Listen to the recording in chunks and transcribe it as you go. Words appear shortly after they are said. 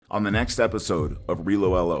On the next episode of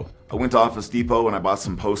Relo LO, I went to Office Depot and I bought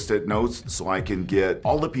some post-it notes so I can get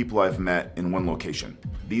all the people I've met in one location.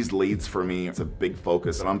 These leads for me, it's a big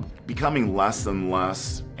focus, and I'm becoming less and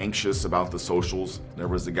less anxious about the socials. There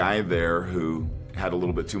was a guy there who had a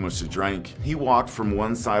little bit too much to drink. He walked from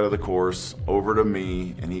one side of the course over to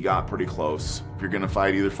me and he got pretty close. If you're gonna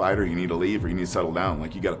fight either fighter, you need to leave or you need to settle down.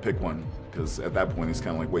 Like, you gotta pick one, because at that point he's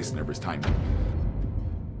kind of like wasting everybody's time.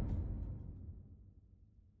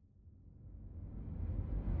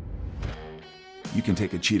 You can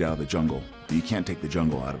take a cheetah out of the jungle, but you can't take the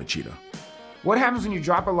jungle out of a cheetah. What happens when you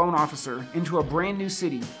drop a loan officer into a brand new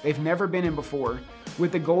city they've never been in before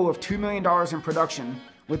with the goal of $2 million in production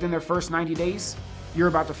within their first 90 days? You're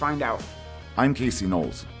about to find out. I'm Casey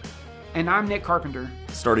Knowles. And I'm Nick Carpenter.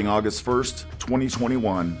 Starting August 1st,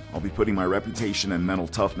 2021, I'll be putting my reputation and mental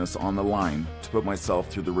toughness on the line to put myself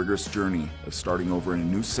through the rigorous journey of starting over in a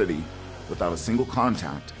new city without a single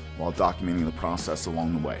contact while documenting the process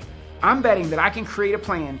along the way. I'm betting that I can create a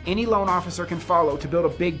plan any loan officer can follow to build a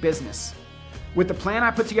big business. With the plan I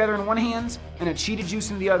put together in one hand and a cheetah juice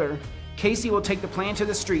in the other, Casey will take the plan to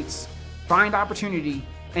the streets, find opportunity,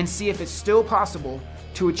 and see if it's still possible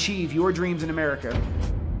to achieve your dreams in America.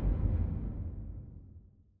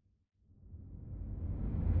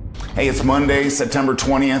 Hey, it's Monday, September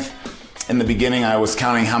 20th. In the beginning, I was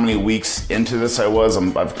counting how many weeks into this I was.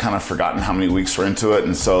 I've kind of forgotten how many weeks were into it,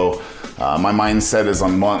 and so my mindset is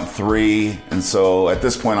on month 3, and so at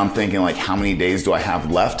this point I'm thinking, like, how many days do I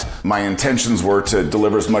have left? My intentions were to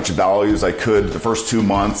deliver as much value as I could the first 2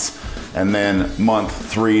 months, and then month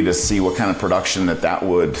 3 to see what kind of production that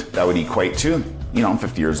would equate to. You know, I'm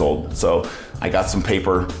 50 years old, so I got some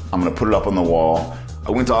paper. I'm gonna put it up on the wall. I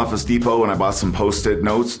went to Office Depot and I bought some post-it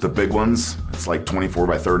notes, the big ones. It's like 24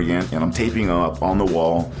 by 30 inch, and I'm taping them up on the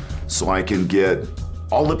wall so I can get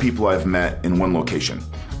all the people I've met in one location.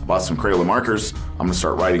 I bought some Crayola markers. I'm gonna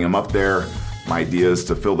start writing them up there. My idea is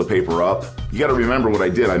to fill the paper up. You gotta remember what I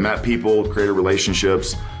did. I met people, created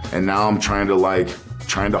relationships, and now I'm trying to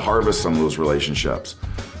harvest some of those relationships.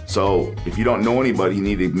 So if you don't know anybody, you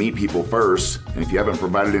need to meet people first. And if you haven't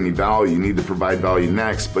provided any value, you need to provide value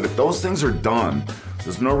next. But if those things are done,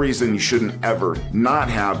 there's no reason you shouldn't ever not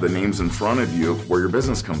have the names in front of you of where your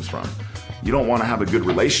business comes from. You don't want to have a good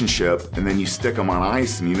relationship and then you stick them on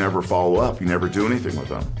ice and you never follow up, you never do anything with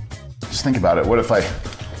them. Just think about it. What if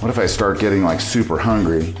I start getting like super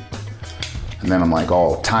hungry and then I'm like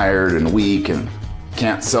all tired and weak and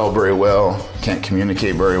can't sell very well, can't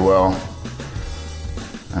communicate very well,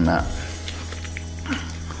 and that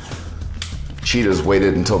cheetahs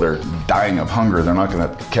waited until they're dying of hunger, they're not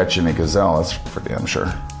gonna catch any gazelle, that's for damn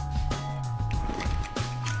sure.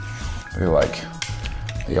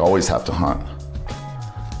 They always have to hunt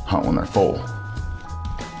when they're full.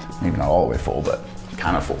 Maybe not all the way full, but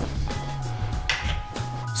kind of full.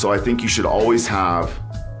 So I think you should always have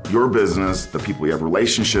your business, the people you have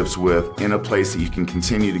relationships with, in a place that you can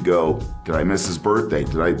continue to go, did I miss his birthday?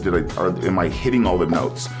 Am I hitting all the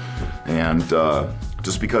notes? And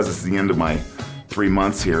just because it's the end of my 3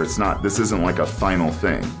 months here, this isn't like a final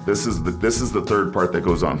thing. This is the third part that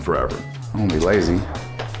goes on forever. I don't want to be lazy.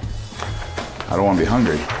 I don't want to be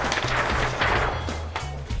hungry.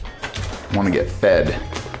 I want to get fed.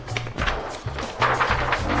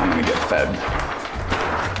 I'm going to get fed.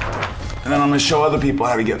 And then I'm going to show other people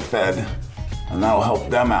how to get fed, and that'll help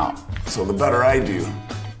them out. So the better I do,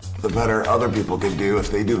 the better other people can do if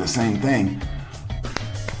they do the same thing.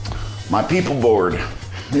 My people board.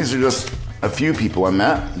 These are just a few people I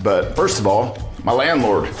met, but first of all, my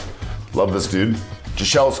landlord. Love this dude.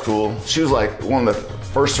 Jachelle's cool. She was like one of the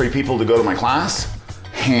first 3 people to go to my class.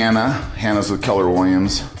 Hannah's with Keller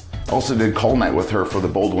Williams. Also did call night with her for the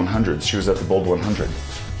Bold 100. She was at the Bold 100.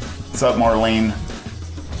 What's up, Marlene?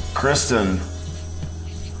 Kristen.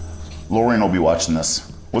 Lorian will be watching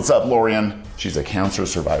this. What's up, Lorian? She's a cancer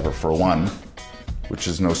survivor for one, which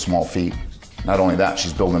is no small feat. Not only that,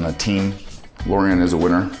 she's building a team. Lorian is a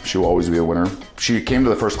winner. She will always be a winner. She came to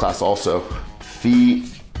the first class also.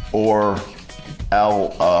 Fiorella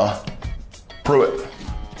Pruitt.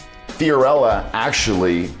 Fiorella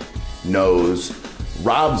actually knows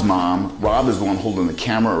Rob's mom. Rob is the one holding the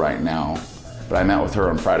camera right now, but I met with her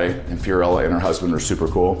on Friday, and Fiorella and her husband are super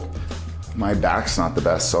cool. My back's not the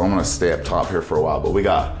best, so I'm gonna stay up top here for a while, but we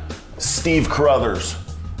got Steve Carruthers.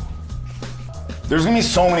 There's gonna be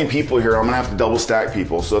so many people here, I'm gonna have to double stack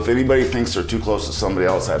people, so if anybody thinks they're too close to somebody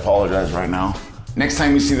else, I apologize right now. Next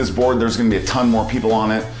time you see this board, there's gonna be a ton more people on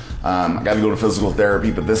it. I gotta go to physical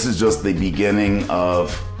therapy, but this is just the beginning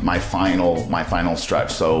of my final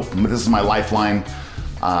stretch. So this is my lifeline.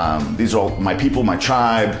 These are all my people, my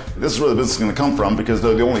tribe. This is where the business is going to come from because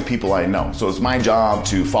they're the only people I know. So it's my job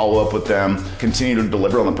to follow up with them, continue to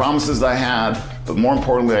deliver on the promises I had, but more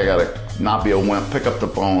importantly, I got to not be a wimp, pick up the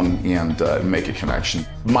phone and make a connection.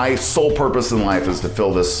 My sole purpose in life is to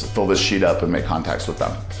fill this sheet up and make contacts with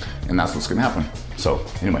them. And that's what's going to happen. So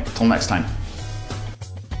anyway, till next time.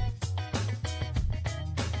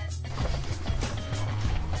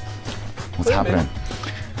 What's happening? Man.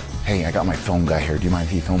 Hey, I got my film guy here. Do you mind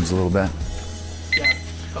if he films a little bit? Yeah.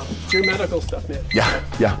 It's your medical stuff, man. Yeah.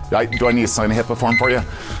 Do I need to sign a HIPAA form for you?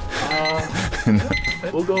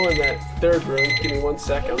 We'll go in that third room. Give me 1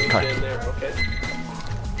 second. I'll get in there, okay?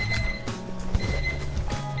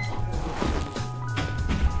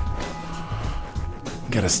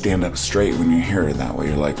 You gotta stand up straight when you hear it that way.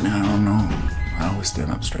 You're like, man, I don't know. I always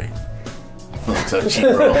stand up straight. Don't touch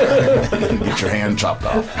you, bro. Get your hand chopped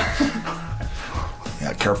off.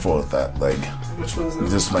 Yeah, careful with that leg. Which one's that?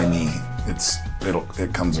 Just my knee.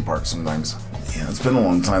 It comes apart sometimes. Yeah, it's been a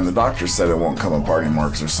long time. The doctor said it won't come apart anymore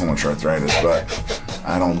because there's so much arthritis, but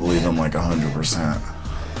I don't believe him like 100%.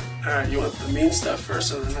 All right, you want the mean stuff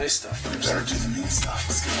first or the nice stuff first? Better do the mean stuff.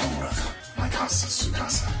 Let's get over with. My casa, su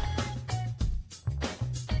casa.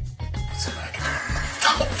 What's it back?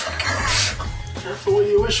 Oh, fuck. Careful what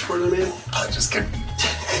you wish for, man. I just kidding.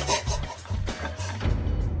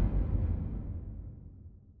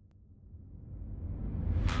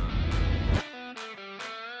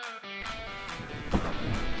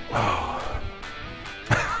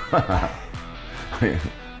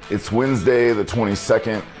 It's Wednesday the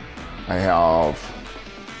 22nd. I have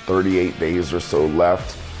 38 days or so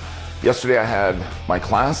left. Yesterday I had my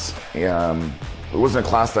class, and it wasn't a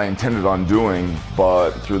class that I intended on doing,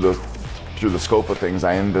 but through the scope of things,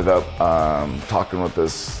 I ended up talking with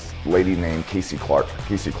this lady named Casey Clark.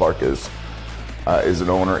 Casey Clark is an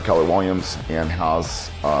owner at Keller Williams and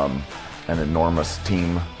has an enormous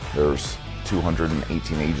team. There's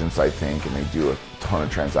 218 agents, I think, and they do a ton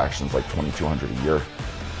of transactions, like 2,200 a year.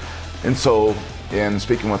 And so, in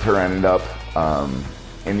speaking with her, I ended up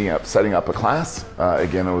setting up a class.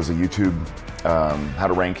 Again, it was a YouTube, how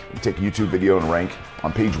to rank. You take a YouTube video and rank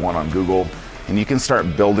on page 1 on Google, and you can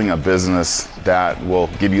start building a business that will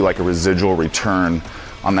give you like a residual return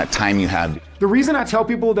on that time you had. The reason I tell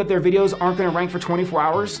people that their videos aren't gonna rank for 24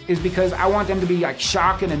 hours is because I want them to be like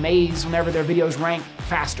shocked and amazed whenever their videos rank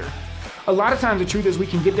faster. A lot of times the truth is we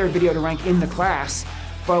can get their video to rank in the class,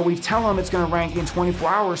 but we tell them it's gonna rank in 24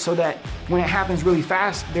 hours so that when it happens really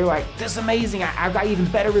fast, they're like, this is amazing, I've got even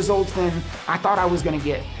better results than I thought I was gonna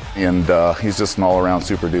get. And he's just an all-around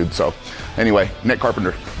super dude. So anyway, Nick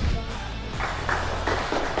Carpenter.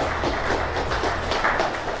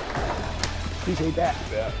 Appreciate that.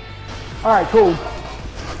 Yeah. All right, cool.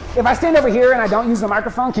 If I stand over here and I don't use the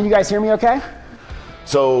microphone, can you guys hear me okay?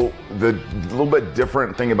 So the little bit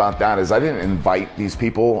different thing about that is I didn't invite these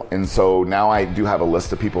people, and so now I do have a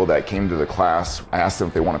list of people that came to the class. I asked them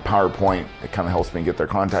if they want a PowerPoint. It kind of helps me get their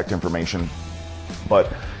contact information.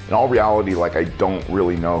 But in all reality, like, I don't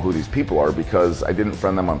really know who these people are because I didn't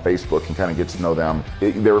friend them on Facebook and kind of get to know them.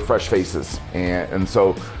 They were fresh faces, and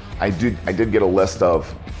so I did get a list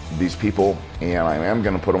of these people, and I am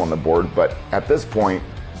going to put them on the board. But at this point,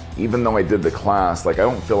 even though I did the class, like, I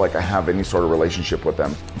don't feel like I have any sort of relationship with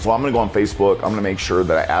them. So I'm gonna go on Facebook, I'm gonna make sure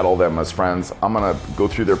that I add all them as friends. I'm gonna go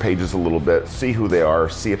through their pages a little bit, see who they are,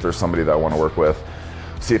 see if there's somebody that I wanna work with,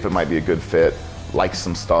 see if it might be a good fit, like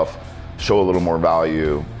some stuff, show a little more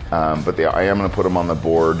value. But I am gonna put them on the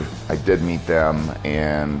board. I did meet them,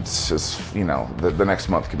 and it's just, you know, the next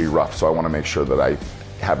month could be rough. So I wanna make sure that I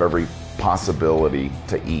have every possibility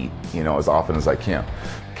to eat, you know, as often as I can.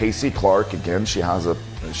 Casey Clark, again, she has a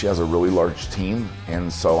really large team,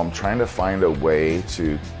 and so I'm trying to find a way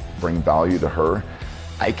to bring value to her.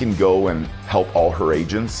 I can go and help all her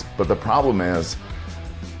agents, but the problem is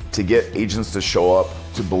to get agents to show up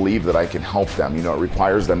to believe that I can help them. You know, it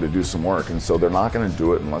requires them to do some work, and so they're not gonna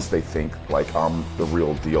do it unless they think like I'm the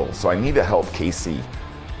real deal. So I need to help Casey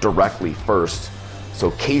directly first, so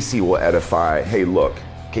Casey will edify, hey, look,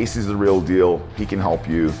 Casey's the real deal, he can help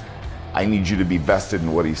you. I need you to be vested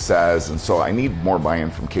in what he says, and so I need more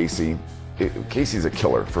buy-in from Casey. Casey's a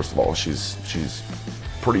killer, first of all. She's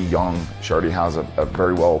pretty young. She already has a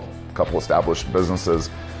very well couple established businesses.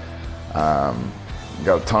 Got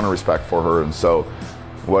a ton of respect for her, and so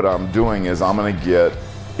what I'm doing is I'm gonna get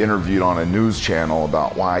interviewed on a news channel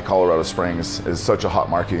about why Colorado Springs is such a hot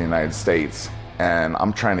market in the United States, and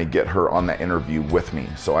I'm trying to get her on that interview with me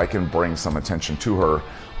so I can bring some attention to her,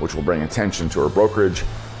 which will bring attention to her brokerage.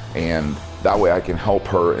 And that way I can help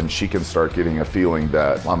her and she can start getting a feeling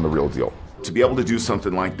that I'm the real deal. To be able to do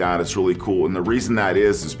something like that is really cool. And the reason that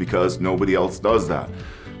is because nobody else does that.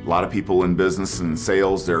 A lot of people in business and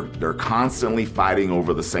sales, they're constantly fighting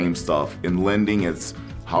over the same stuff. In lending, it's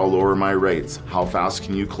how low are my rates? How fast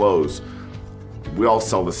can you close? We all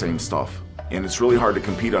sell the same stuff. And it's really hard to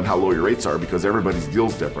compete on how low your rates are because everybody's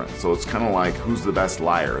deal's different. So it's kind of like who's the best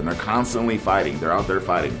liar? And they're constantly fighting. They're out there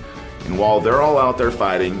fighting. And while they're all out there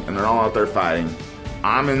fighting and they're all out there fighting,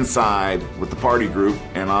 I'm inside with the party group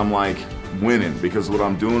and I'm like winning, because what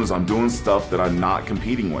I'm doing is I'm doing stuff that I'm not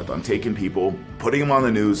competing with. I'm taking people, putting them on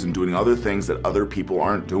the news and doing other things that other people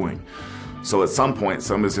aren't doing. So at some point,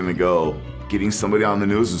 somebody's gonna go, getting somebody on the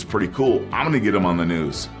news is pretty cool. I'm gonna get them on the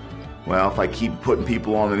news. Well, if I keep putting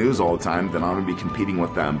people on the news all the time, then I'm gonna be competing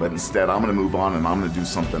with them. But instead, I'm gonna move on and I'm gonna do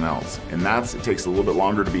something else. And it takes a little bit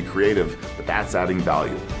longer to be creative, but that's adding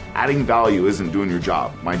value. Adding value isn't doing your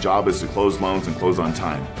job. My job is to close loans and close on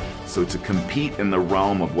time. So to compete in the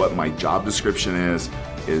realm of what my job description is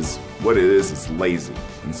what it is, it's lazy.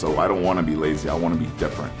 And so I don't wanna be lazy, I wanna be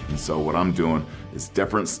different. And so what I'm doing is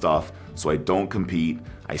different stuff so I don't compete,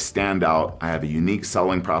 I stand out, I have a unique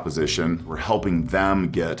selling proposition, we're helping them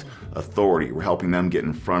get authority, we're helping them get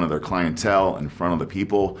in front of their clientele, in front of the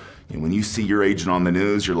people. And when you see your agent on the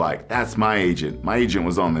news, you're like, that's my agent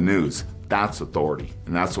was on the news. That's authority,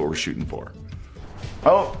 and that's what we're shooting for.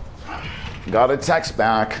 Oh, got a text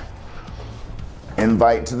back.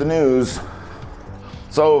 Invite to the news.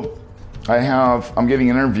 So I'm getting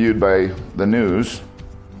interviewed by the news,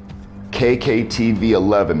 KKTV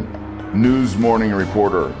 11, News Morning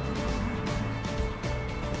Reporter.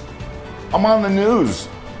 I'm on the news.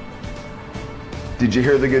 Did you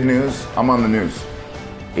hear the good news? I'm on the news.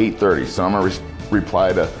 8:30, so I'm gonna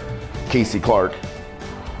reply to Casey Clark.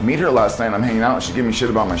 Meet her last night, I'm hanging out, she gave me shit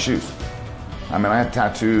about my shoes. I mean, I have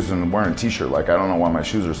tattoos and wearing a t-shirt, like I don't know why my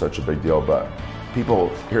shoes are such a big deal, but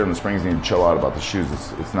people here in the Springs need to chill out about the shoes.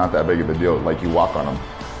 It's not that big of a deal, like you walk on them.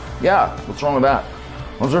 Yeah, what's wrong with that?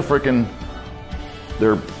 Those are freaking,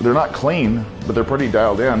 they're not clean, but they're pretty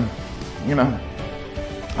dialed in. You know,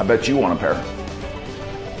 I bet you want a pair.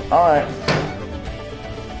 All right,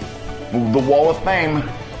 the Wall of Fame.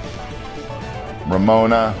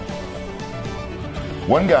 Ramona.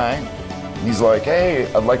 One guy, he's like,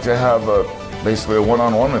 hey, I'd like to have basically a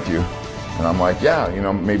one-on-one with you. And I'm like, yeah,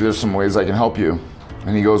 maybe there's some ways I can help you.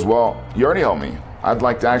 And he goes, well, you already helped me. I'd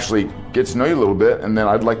like to actually get to know you a little bit, and then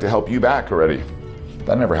I'd like to help you back already.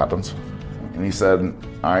 That never happens. And he said,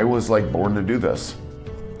 I was like born to do this.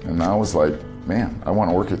 And I was like, man, I want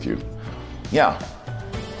to work with you. Yeah.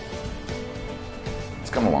 It's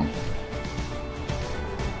come along.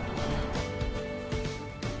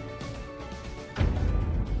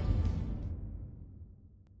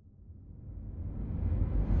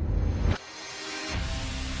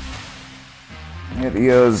 It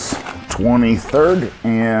is 23rd,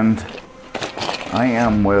 and I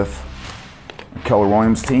am with Keller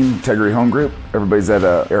Williams team, Integrity Home Group. Everybody's at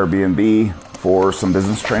a Airbnb for some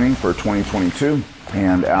business training for 2022.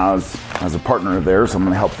 And as a partner of theirs, I'm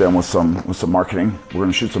gonna help them with some marketing. We're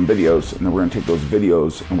gonna shoot some videos, and then we're gonna take those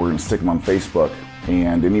videos and we're gonna stick them on Facebook.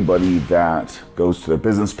 And anybody that goes to their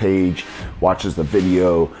business page, watches the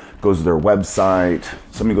video, goes to their website,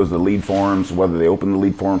 somebody goes to the lead forms, whether they open the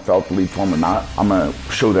lead form, fill out the lead form or not, I'm gonna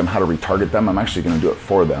show them how to retarget them. I'm actually gonna do it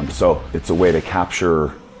for them. So it's a way to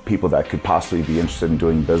capture people that could possibly be interested in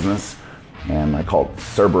doing business. And I call it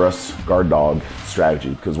Cerberus guard dog strategy,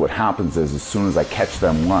 because what happens is as soon as I catch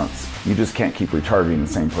them once, you just can't keep retargeting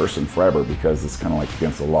the same person forever, because it's kind of like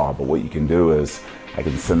against the law. But what you can do is I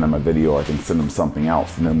can send them a video, I can send them something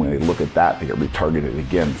else, and then when they look at that, they get retargeted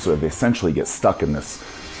again. So they essentially get stuck in this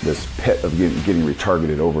pit of getting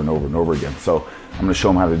retargeted over and over and over again. So I'm gonna show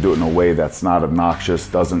them how to do it in a way that's not obnoxious,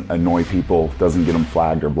 doesn't annoy people, doesn't get them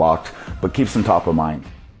flagged or blocked, but keeps them top of mind.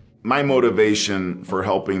 My motivation for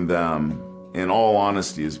helping them, in all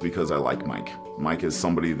honesty, is because I like Mike. Mike is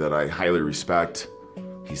somebody that I highly respect.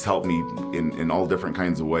 He's helped me in all different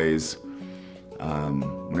kinds of ways.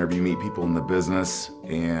 Whenever you meet people in the business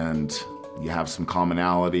and you have some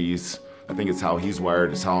commonalities, I think it's how he's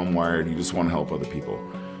wired, it's how I'm wired. You just want to help other people.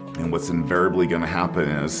 And what's invariably going to happen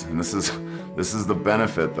is, and this is the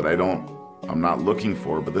benefit that I'm not looking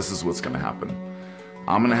for, but this is what's going to happen.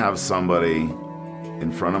 I'm going to have somebody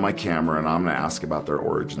in front of my camera and I'm going to ask about their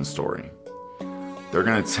origin story. They're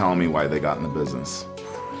going to tell me why they got in the business.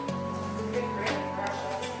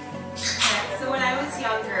 So when I was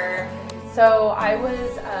younger, I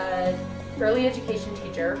was an early education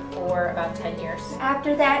teacher for about 10 years.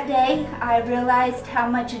 After that day, I realized how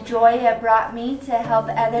much joy it brought me to help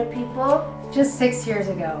other people. Just 6 years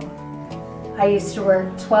ago, I used to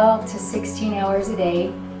work 12 to 16 hours a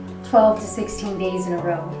day, 12 to 16 days in a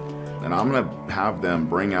row. And I'm gonna have them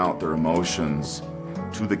bring out their emotions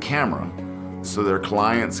to the camera so their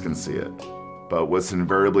clients can see it. But what's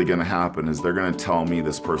invariably gonna happen is they're gonna tell me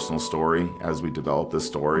this personal story as we develop this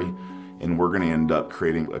story, and we're gonna end up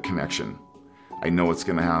creating a connection. I know it's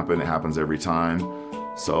gonna happen, it happens every time.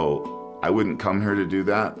 So I wouldn't come here to do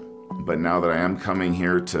that, but now that I am coming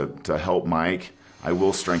here to help Mike, I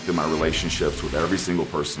will strengthen my relationships with every single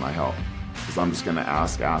person I help. Because I'm just gonna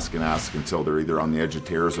ask until they're either on the edge of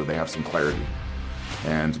tears or they have some clarity.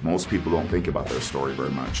 And most people don't think about their story very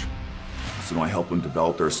much. So when I help them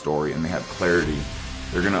develop their story and they have clarity,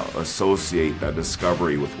 they're gonna associate that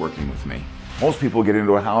discovery with working with me. Most people get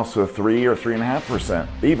into a house with 3 or 3.5%.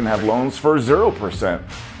 They even have loans for 0%.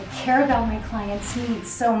 I care about my clients' needs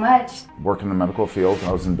so much. Work in the medical field,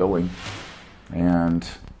 I was in billing. And,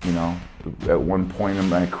 you know, at one point in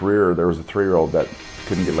my career, there was a 3-year-old that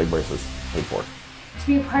couldn't get leg braces paid for. To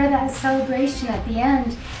be a part of that celebration at the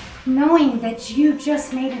end, knowing that you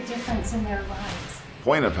just made a difference in their lives. The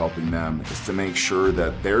point of helping them is to make sure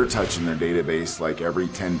that they're touching their database like every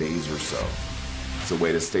 10 days or so. It's a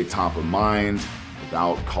way to stay top of mind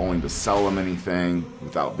without calling to sell them anything,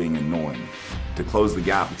 without being annoying. To close the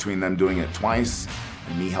gap between them doing it twice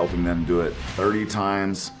and me helping them do it 30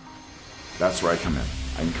 times, that's where I come in.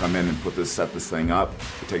 I can come in and set this thing up.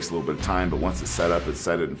 It takes a little bit of time, but once it's set up, it's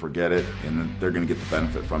set it and forget it, and then they're gonna get the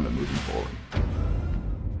benefit from it moving forward.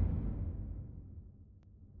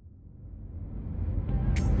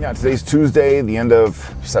 Yeah, today's Tuesday, the end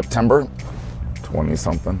of September,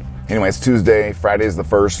 20-something. Anyway, it's Tuesday, Friday's the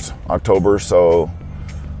 1st, October, so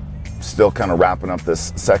still kind of wrapping up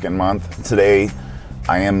this second month. Today,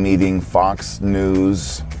 I am meeting Fox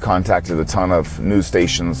News, contacted a ton of news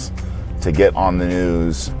stations to get on the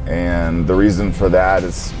news, and the reason for that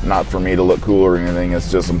is not for me to look cool or anything,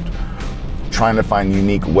 it's just I'm trying to find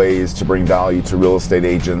unique ways to bring value to real estate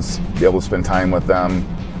agents, be able to spend time with them.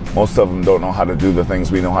 Most of them don't know how to do the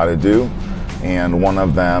things we know how to do, and one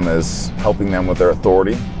of them is helping them with their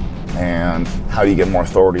authority. And how do you get more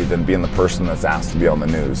authority than being the person that's asked to be on the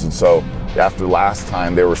news? And so after last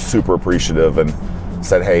time, they were super appreciative and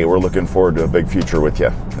said, hey, we're looking forward to a big future with you,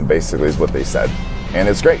 and basically is what they said. And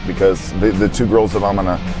it's great because the 2 girls that I'm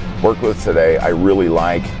gonna work with today, I really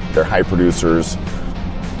like. They're high producers,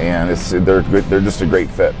 and they're just a great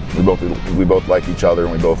fit. We both like each other,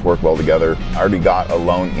 and we both work well together. I already got a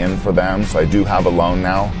loan in for them, so I do have a loan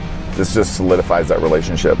now. This just solidifies that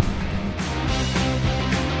relationship.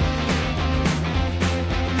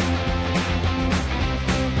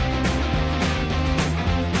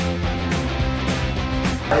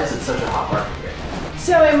 Why is it such a hot market here?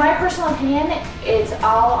 So in my personal opinion, it's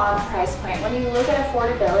all on price point. When you look at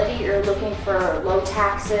affordability, you're looking for low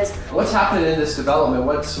taxes. What's happening in this development?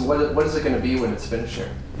 What is it going to be when it's finished here?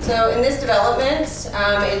 So in this development,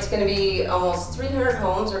 it's going to be almost 300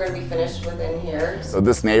 homes are going to be finished within here. So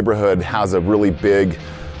this neighborhood has a really big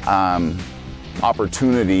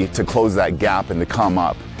opportunity to close that gap and to come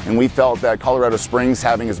up. And we felt that Colorado Springs,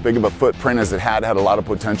 having as big of a footprint as it had a lot of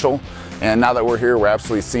potential. And now that we're here, we're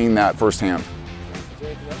absolutely seeing that firsthand. Is there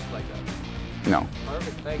anything else like that? No.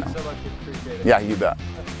 Perfect. Thanks so much. We appreciate it. Yeah, you bet.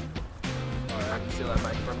 All right, I can steal that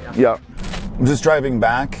mic from you. Yeah. I'm just driving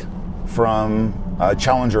back from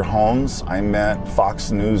Challenger Homes. I met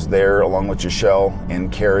Fox News there along with Giselle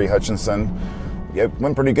and Carrie Hutchinson. Yeah, it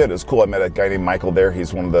went pretty good. It was cool. I met a guy named Michael there.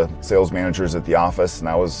 He's one of the sales managers at the office, and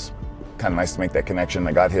that was kind of nice to make that connection.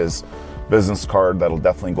 I got his business card. That'll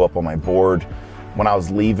definitely go up on my board. When I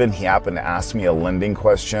was leaving, he happened to ask me a lending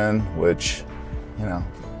question, which, you know,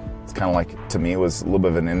 it's kind of like, to me, was a little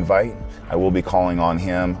bit of an invite. I will be calling on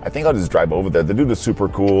him. I think I'll just drive over there. The dude is super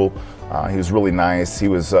cool. He was really nice. He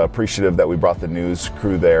was appreciative that we brought the news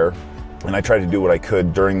crew there. And I tried to do what I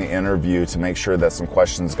could during the interview to make sure that some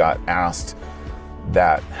questions got asked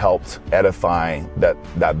that helped edify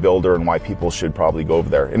that builder and why people should probably go over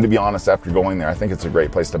there. And to be honest, after going there, I think it's a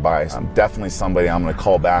great place to buy. Definitely somebody I'm gonna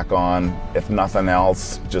call back on, if nothing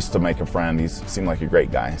else, just to make a friend. He seemed like a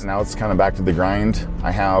great guy. Now it's kind of back to the grind.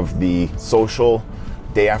 I have the social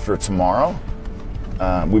day after tomorrow.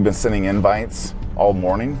 We've been sending invites all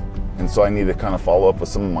morning, and so I need to kind of follow up with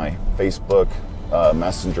some of my Facebook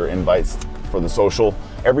Messenger invites for the social.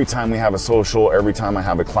 Every time we have a social, every time I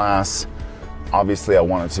have a class, obviously I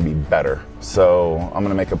want it to be better. So I'm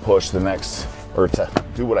gonna make a push to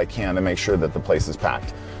do what I can to make sure that the place is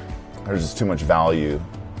packed. There's just too much value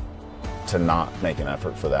to not make an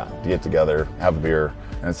effort for that. To get together, have a beer,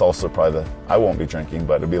 and it's also probably I won't be drinking,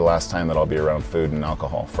 but it'll be the last time that I'll be around food and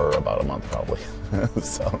alcohol for about a month probably.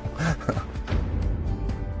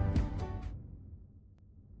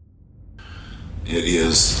 It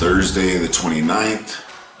is Thursday the 29th.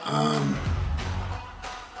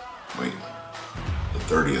 The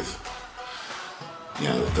 30th.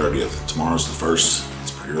 Yeah, the 30th. Tomorrow's the 1st.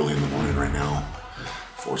 It's pretty early in the morning right now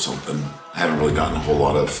for something. I haven't really gotten a whole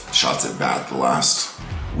lot of shots at bat the last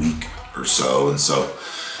week or so, and so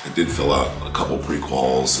I did fill out a couple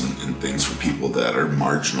pre-quals and things for people that are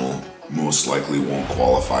marginal, most likely won't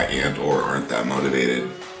qualify and or aren't that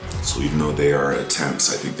motivated. So even though they are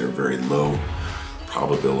attempts, I think they're very low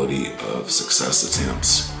probability of success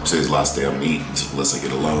attempts. Today's the last day I'm eating unless I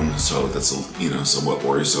get a loan, so that's somewhat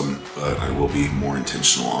worrisome, but I will be more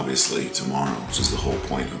intentional obviously tomorrow, which is the whole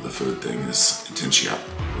point of the food thing, is intention.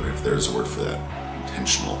 But if there's a word for that,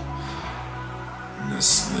 intentional.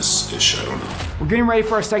 This ish, I don't know. We're getting ready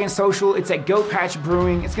for our second social. It's at Goat Patch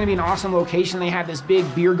Brewing. It's gonna be an awesome location. They have this big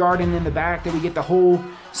beer garden in the back that we get the whole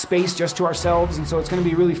space just to ourselves, and so it's gonna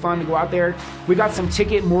be really fun to go out there. We got some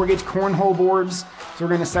ticket mortgage cornhole boards, so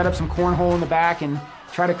we're gonna set up some cornhole in the back and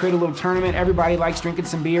try to create a little tournament. Everybody likes drinking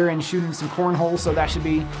some beer and shooting some cornhole, so that should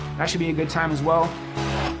be a good time as well.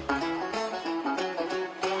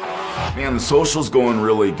 Man, the social's going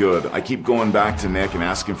really good. I keep going back to Nick and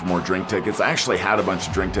asking for more drink tickets. I actually had a bunch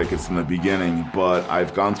of drink tickets in the beginning, but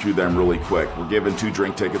I've gone through them really quick. We're giving 2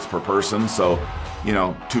 drink tickets per person, so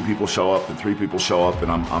 2 people show up and 3 people show up,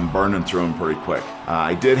 and I'm burning through them pretty quick.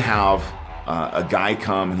 I did have a guy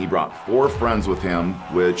come, and he brought 4 friends with him,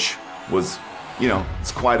 which was,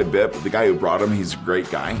 it's quite a bit, but the guy who brought him, he's a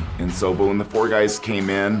great guy. And so, but when the 4 guys came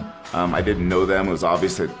in, I didn't know them. It was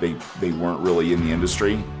obvious that they weren't really in the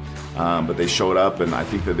industry. But they showed up, and I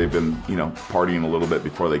think that they've been, partying a little bit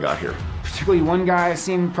before they got here. Particularly one guy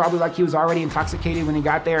seemed probably like he was already intoxicated when he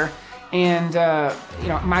got there. And,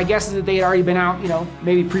 my guess is that they had already been out,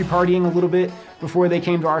 maybe pre-partying a little bit before they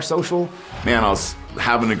came to our social. Man, I was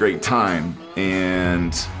having a great time,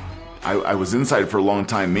 and I was inside for a long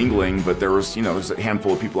time mingling, but there was, there's a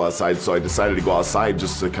handful of people outside, so I decided to go outside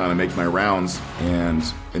just to kind of make my rounds. And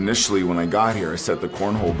initially when I got here, I set the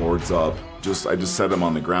cornhole boards up. I just set them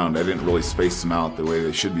on the ground. I didn't really space them out the way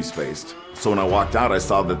they should be spaced. So when I walked out, I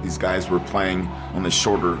saw that these guys were playing on the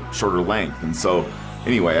shorter length. And so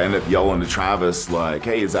anyway, I ended up yelling to Travis like,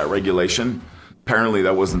 hey, is that regulation? Apparently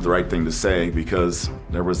that wasn't the right thing to say, because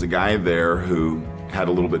there was a guy there who had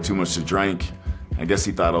a little bit too much to drink. I guess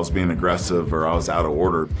he thought I was being aggressive or I was out of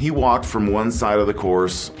order. He walked from one side of the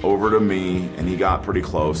course over to me, and he got pretty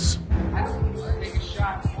close.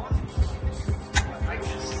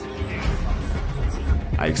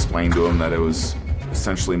 I explained to him that it was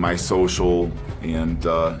essentially my social, and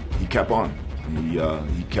he kept on.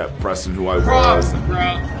 He kept pressing who I was.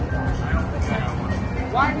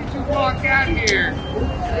 Why did you walk out here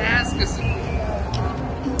to ask us?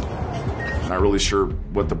 Not really sure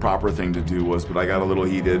what the proper thing to do was, but I got a little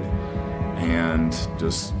heated and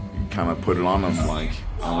just kind of put it on him like,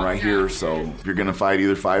 I'm right here, so if you're gonna fight,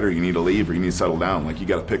 either fight or you need to leave or you need to settle down. Like, you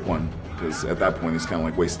gotta pick one, because at that point it's kind of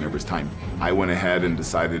like wasting everybody's time. I went ahead and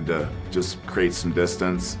decided to just create some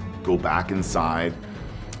distance, go back inside,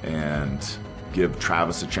 and give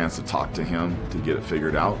Travis a chance to talk to him to get it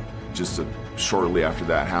figured out. Shortly after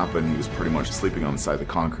that happened, he was pretty much sleeping on the side of the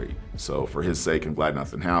concrete. So for his sake, I'm glad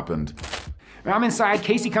nothing happened. I'm inside,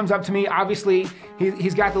 Casey comes up to me. Obviously,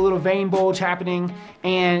 he's got the little vein bulge happening,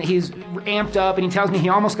 and he's amped up, and he tells me he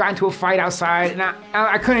almost got into a fight outside, and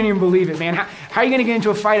I couldn't even believe it, man. How are you gonna get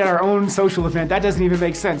into a fight at our own social event? That doesn't even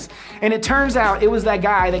make sense. And it turns out it was that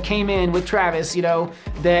guy that came in with Travis,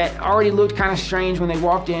 that already looked kind of strange when they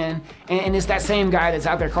walked in, and it's that same guy that's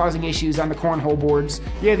out there causing issues on the cornhole boards.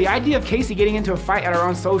 Yeah, the idea of Casey getting into a fight at our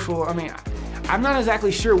own social, I'm not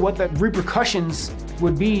exactly sure what the repercussions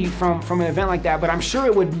would be from an event like that, but I'm sure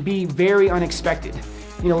it would be very unexpected.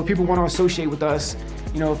 When people want to associate with us,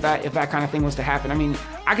 if that kind of thing was to happen.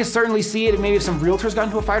 I could certainly see it. Maybe if some realtors got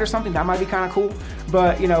into a fight or something, that might be kind of cool.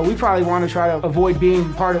 But we probably want to try to avoid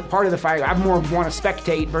being part of the fight. I more want to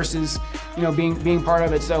spectate versus being part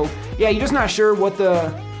of it. So yeah, you're just not sure what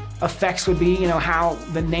the effects would be. How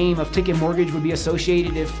the name of Ticket Mortgage would be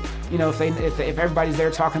associated if everybody's there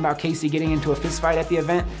talking about Casey getting into a fist fight at the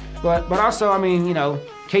event. But also,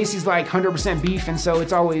 Casey's like 100% beef, and so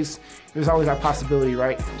there's always that possibility,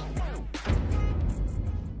 right?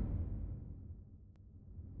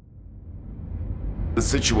 The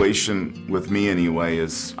situation with me anyway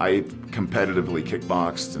is I competitively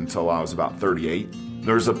kickboxed until I was about 38.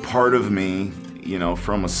 There's a part of me,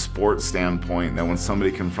 from a sports standpoint, that when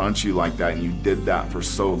somebody confronts you like that and you did that for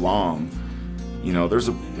so long, there's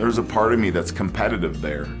a part of me that's competitive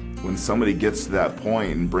there. When somebody gets to that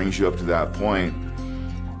point and brings you up to that point,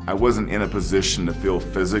 I wasn't in a position to feel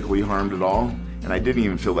physically harmed at all, and I didn't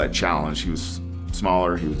even feel that challenge. He was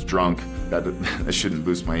smaller, he was drunk. That shouldn't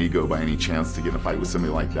boost my ego by any chance to get in a fight with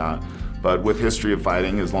somebody like that. But with history of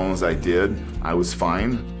fighting, as long as I did, I was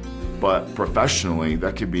fine. But professionally,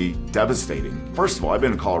 that could be devastating. First of all, I've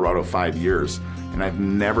been in Colorado 5 years, and I've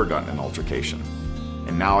never gotten an altercation.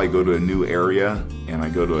 And now I go to a new area, and I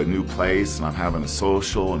go to a new place, and I'm having a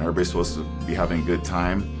social, and everybody's supposed to be having a good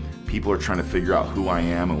time. People are trying to figure out who I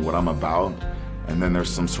am and what I'm about, and then there's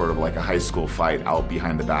some sort of like a high school fight out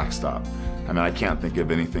behind the backstop. I mean, I can't think of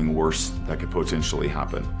anything worse that could potentially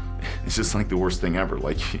happen. It's just like the worst thing ever.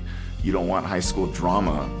 Like, you don't want high school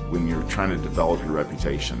drama when you're trying to develop your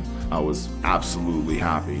reputation. I was absolutely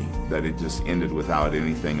happy that it just ended without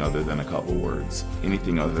anything other than a couple words.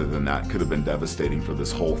 Anything other than that could have been devastating for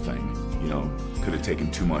this whole thing. You know, could have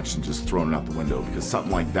taken too much and just thrown it out the window, because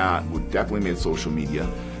something like that would definitely made social media.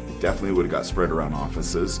 It definitely would have got spread around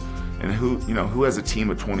offices. And who has a team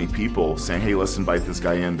of 20 people saying, hey, let's invite this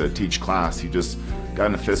guy in to teach class. He just got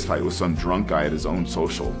in a fist fight with some drunk guy at his own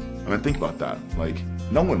social. I mean, think about that. Like,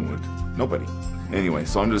 no one would, nobody. Anyway,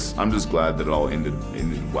 so I'm just glad that it all ended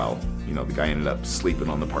well. You know, the guy ended up sleeping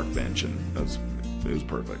on the park bench, and it was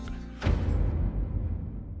perfect.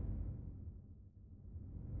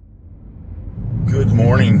 Good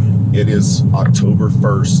morning. It is October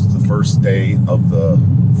 1st, the first day of the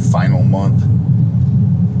final month.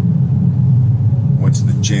 Went to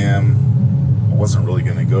the gym. I wasn't really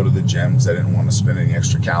going to go to the gym because I didn't want to spend any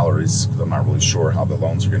extra calories, because I'm not really sure how the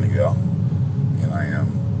loans are going to go. And I am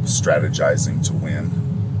strategizing to win.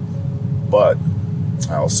 But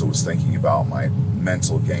I also was thinking about my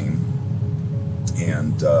mental game.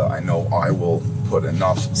 And I know I will put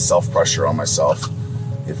enough self-pressure on myself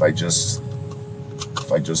if I just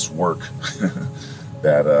work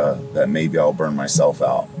that maybe I'll burn myself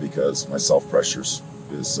out, because my self-pressure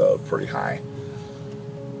is pretty high.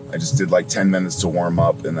 I just did like 10 minutes to warm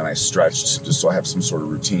up, and then I stretched just so I have some sort of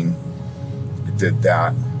routine. I did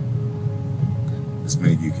that. As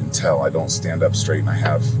many of you can tell, I don't stand up straight, and I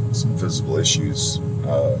have some physical issues,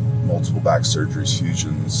 multiple back surgeries,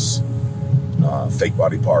 fusions, fake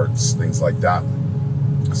body parts, things like that.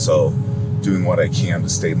 So doing what I can to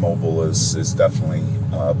stay mobile is definitely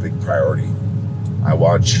a big priority. I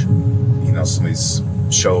watch, some of these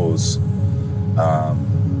shows,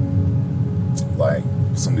 like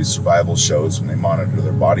some of these survival shows, when they monitor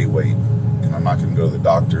their body weight, and I'm not going to go to the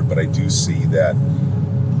doctor, but I do see that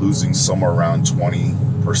losing somewhere around 20%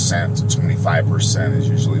 to 25% is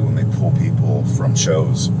usually when they pull people from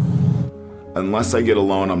shows. Unless I get a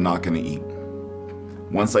loan, I'm not going to eat.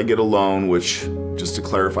 Once I get a loan, which, just to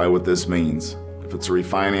clarify what this means, if it's a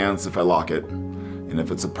refinance, if I lock it, and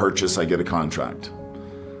if it's a purchase, I get a contract.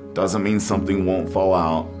 Doesn't mean something won't fall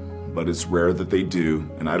out, but it's rare that they do,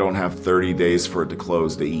 and I don't have 30 days for it to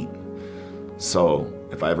close to eat. So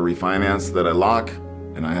if I have a refinance that I lock,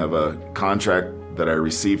 and I have a contract that I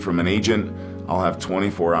receive from an agent, I'll have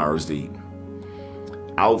 24 hours to eat.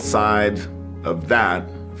 Outside of that,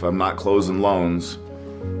 if I'm not closing loans,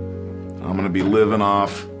 I'm gonna be living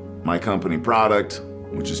off my company product,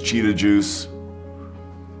 which is Cheetah Juice.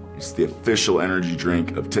 It's the official energy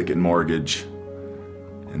drink of Ticket Mortgage.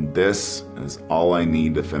 And this is all I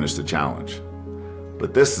need to finish the challenge.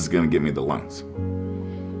 But this is gonna get me the loans.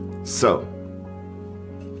 So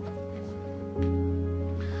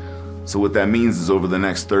what that means is over the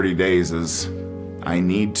next 30 days is I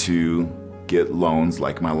need to get loans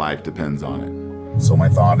like my life depends on it. So my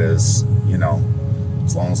thought is,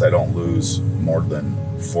 as long as I don't lose more than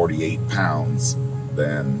 48 pounds,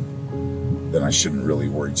 then I shouldn't really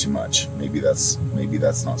worry too much. Maybe that's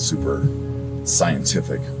not super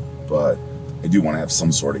scientific, but I do want to have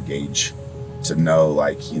some sort of gauge to know,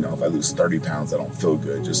 if I lose 30 pounds, I don't feel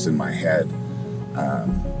good, just in my head,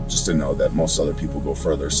 just to know that most other people go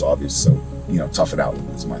further. So obviously, tough it out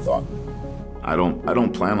is my thought. I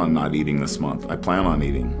don't plan on not eating this month. I plan on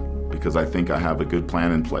eating because I think I have a good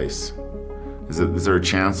plan in place. Is there a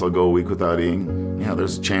chance I'll go a week without eating? Yeah,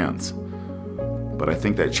 there's a chance. But I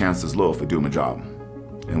think that chance is low if I do my job.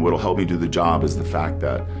 And what'll help me do the job is the fact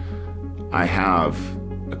that I have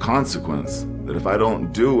a consequence that if I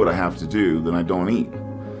don't do what I have to do, then I don't eat.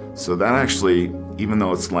 So that actually, even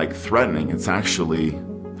though it's like threatening, it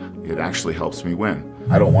actually helps me win.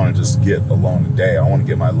 I don't want to just get a loan today. I want to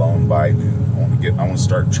get my loan by noon. I want to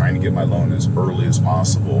start trying to get my loan as early as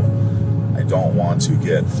possible. I don't want to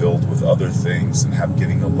get filled with other things and have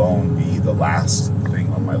getting a loan be the last thing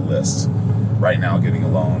on my list. Right now, getting a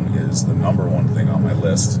loan is the number one thing on my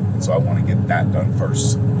list, and so I want to get that done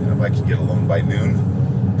first. And if I can get a loan by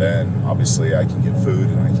noon, then obviously I can get food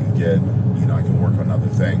and I can work on other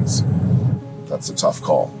things. That's a tough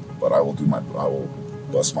call, but I will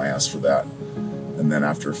bust my ass for that. And then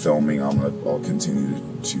after filming, I'll continue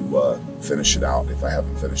to finish it out if I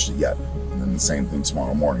haven't finished it yet. And then the same thing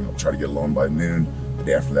tomorrow morning. I'll try to get a loan by noon. The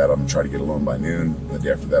day after that, I'm gonna try to get a loan by noon. The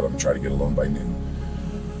day after that, I'm gonna try to get a loan by noon.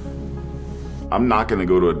 I'm not gonna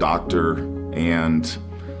go to a doctor and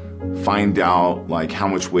find out like how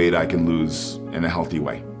much weight I can lose in a healthy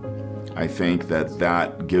way. I think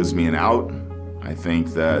that gives me an out. I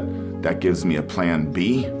think that gives me a plan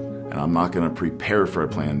B, and I'm not gonna prepare for a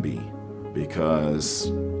plan B,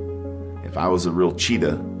 because if I was a real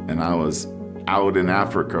cheetah and I was out in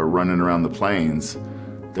Africa running around the plains,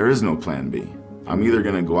 there is no plan B. I'm either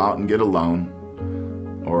gonna go out and get a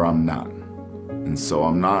loan or I'm not. And so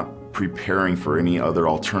I'm not preparing for any other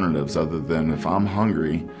alternatives other than if I'm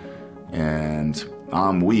hungry and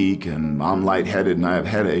I'm weak and I'm lightheaded and I have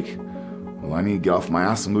headache, well, I need to get off my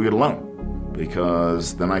ass and go get a loan,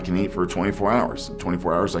 because then I can eat for 24 hours. In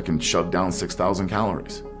 24 hours, I can shove down 6,000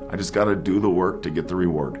 calories. I just gotta do the work to get the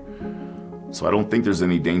reward. So I don't think there's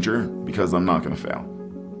any danger, because I'm not gonna fail.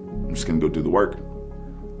 I'm just gonna go do the work.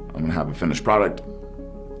 I'm gonna have a finished product.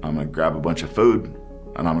 I'm gonna grab a bunch of food,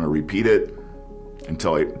 and I'm gonna repeat it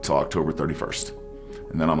until October 31st.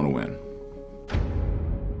 And then I'm gonna win.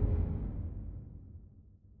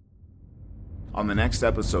 On the next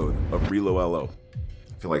episode of Relo LO,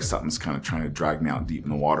 I feel like something's kind of trying to drag me out deep in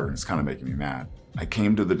the water, and it's kind of making me mad. I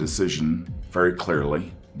came to the decision very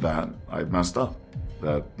clearly that I've messed up,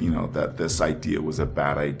 that, that this idea was a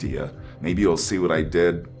bad idea. Maybe you'll see what I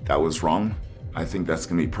did that was wrong. I think that's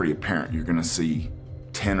gonna be pretty apparent. You're gonna see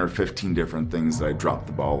 10 or 15 different things that I dropped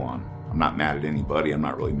the ball on. I'm not mad at anybody. I'm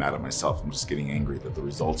not really mad at myself. I'm just getting angry that the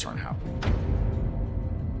results aren't happening.